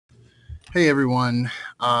Hey everyone,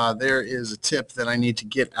 there is a tip that I need to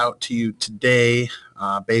get out to you today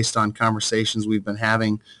based on conversations we've been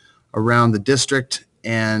having around the district,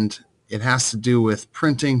 and it has to do with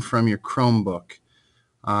printing from your Chromebook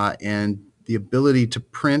and the ability to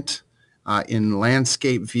print in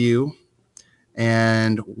landscape view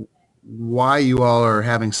and why you all are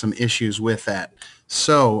having some issues with that.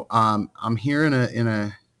 So I'm here in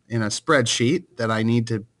a spreadsheet that I need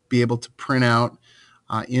to be able to print out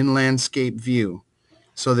in landscape view.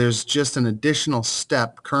 So there's just an additional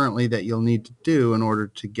step currently that you'll need to do in order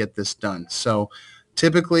to get this done. So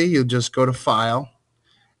typically you'll just go to File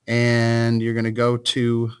and you're going to go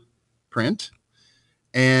to Print,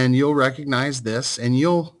 and you'll recognize this and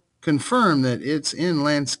you'll confirm that it's in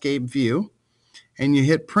landscape view, and you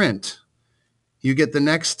hit Print. You get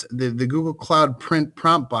the Google Cloud Print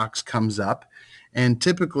prompt box comes up, and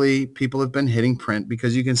typically people have been hitting print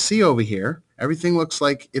because you can see over here everything looks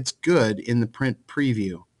like it's good in the print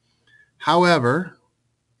preview. However,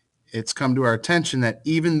 it's come to our attention that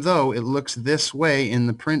even though it looks this way in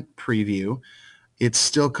the print preview, it's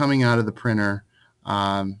still coming out of the printer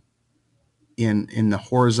in the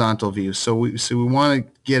horizontal view. So we want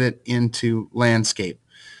to get it into landscape.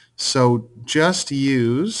 So just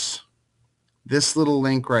use this little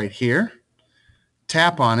link right here.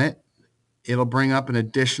 Tap on it. It'll bring up an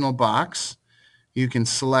additional box. You can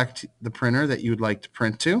select the printer that you would like to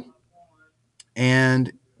print to.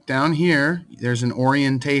 And down here, there's an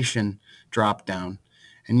orientation drop down.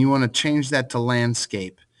 And you want to change that to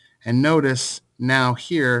landscape. And notice now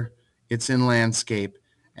here, it's in landscape.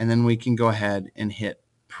 And then we can go ahead and hit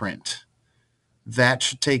print. That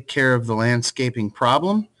should take care of the landscaping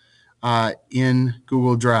problem in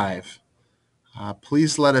Google Drive.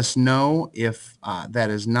 Please let us know if that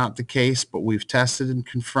is not the case, but we've tested and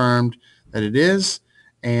confirmed that it is,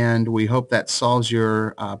 and we hope that solves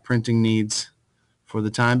your printing needs for the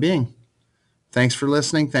time being. Thanks for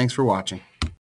listening. Thanks for watching.